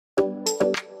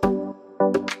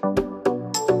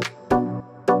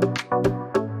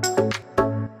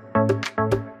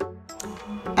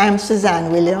I'm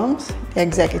Suzanne Williams, the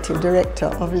Executive Director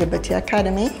of Liberty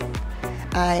Academy.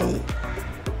 I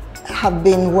have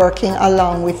been working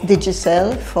along with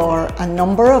Digicel for a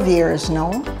number of years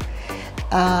now.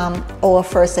 Our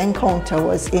first encounter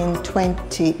was between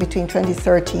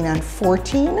 2013 and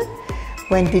 2014,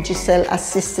 when Digicel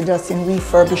assisted us in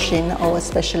refurbishing our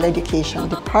special education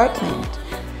department.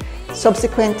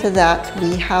 Subsequent to that,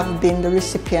 we have been the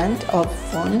recipient of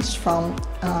funds from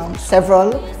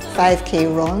several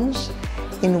 5K runs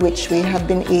in which we have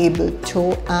been able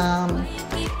to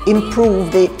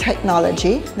improve the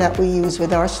technology that we use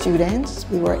with our students.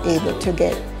 We were able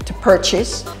to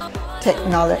purchase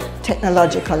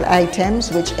technological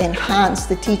items which enhance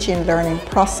the teaching and learning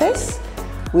process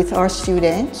with our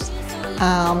students.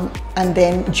 And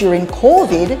then during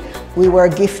COVID, we were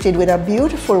gifted with a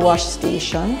beautiful wash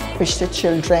station which the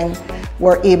children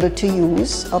were able to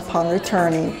use upon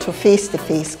returning to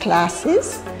face-to-face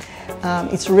classes.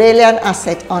 It's really an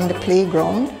asset on the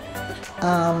playground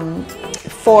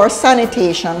for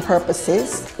sanitation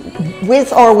purposes,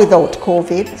 with or without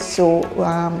COVID. So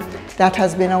that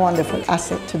has been a wonderful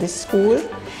asset to the school.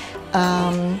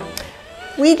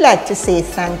 We'd like to say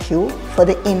thank you for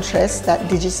the interest that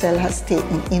Digicel has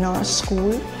taken in our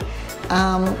school.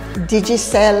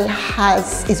 Digicel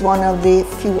is one of the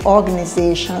few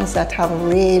organizations that have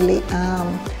really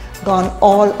gone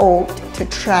all out to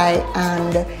try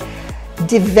and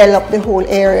develop the whole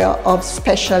area of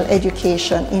special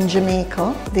education in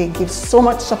Jamaica. They give so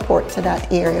much support to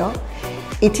that area.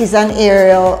 It is an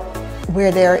area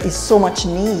where there is so much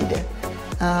need.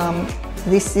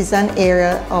 This is an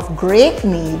area of great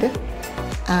need,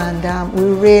 and we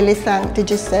really thank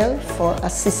Digicel for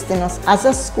assisting us as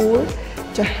a school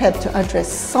to help to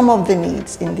address some of the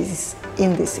needs in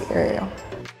this area.